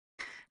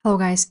Hello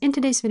guys, in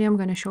today's video I'm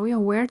going to show you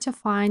where to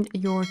find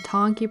your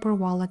Tonkeeper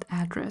wallet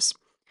address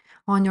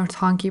on your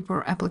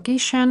Tonkeeper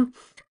application.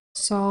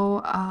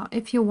 So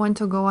if you want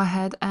to go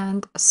ahead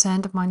and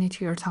send money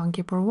to your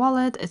Tonkeeper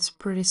wallet, it's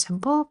pretty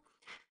simple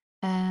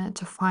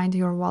to find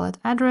your wallet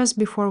address.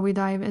 Before we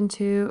dive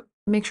into,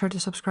 make sure to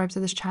subscribe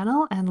to this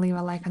channel and leave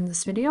a like on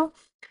this video.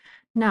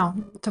 Now,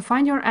 to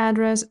find your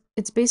address,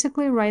 it's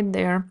basically right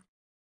there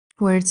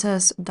where it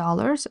says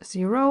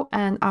 $0,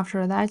 and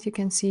after that you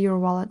can see your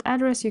wallet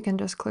address. You can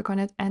just click on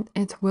it and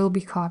it will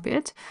be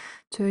copied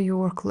to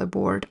your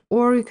clipboard,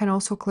 or you can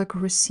also click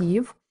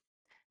receive,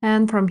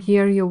 and from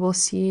here you will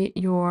see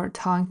your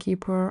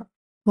Tonkeeper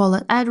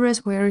wallet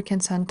address where you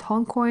can send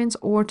Toncoins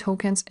or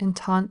tokens in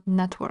Ton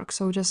network.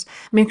 So just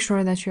make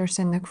sure that you're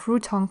sending through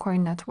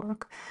Toncoin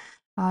network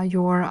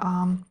your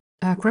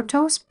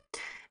cryptos.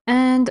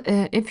 And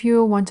if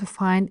you want to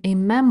find a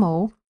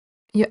memo,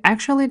 you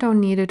actually don't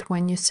need it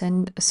when you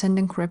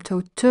sending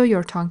crypto to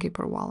your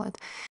Tonkeeper wallet.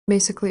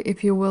 Basically,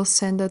 if you will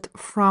send it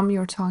from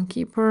your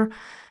Tonkeeper,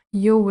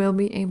 you will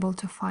be able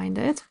to find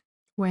it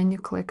when you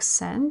click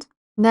send.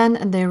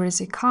 Then there is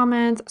a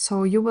comment,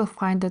 so you will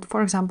find it,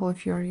 for example,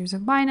 if you're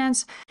using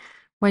Binance,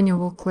 when you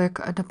will click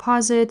a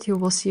deposit, you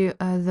will see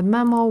the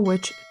memo,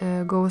 which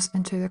goes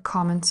into the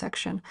comment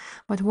section.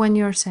 But when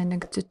you're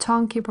sending to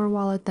Tonkeeper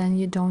wallet, then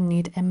you don't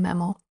need a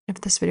memo. If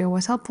this video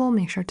was helpful,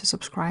 make sure to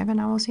subscribe and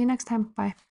I will see you next time. Bye.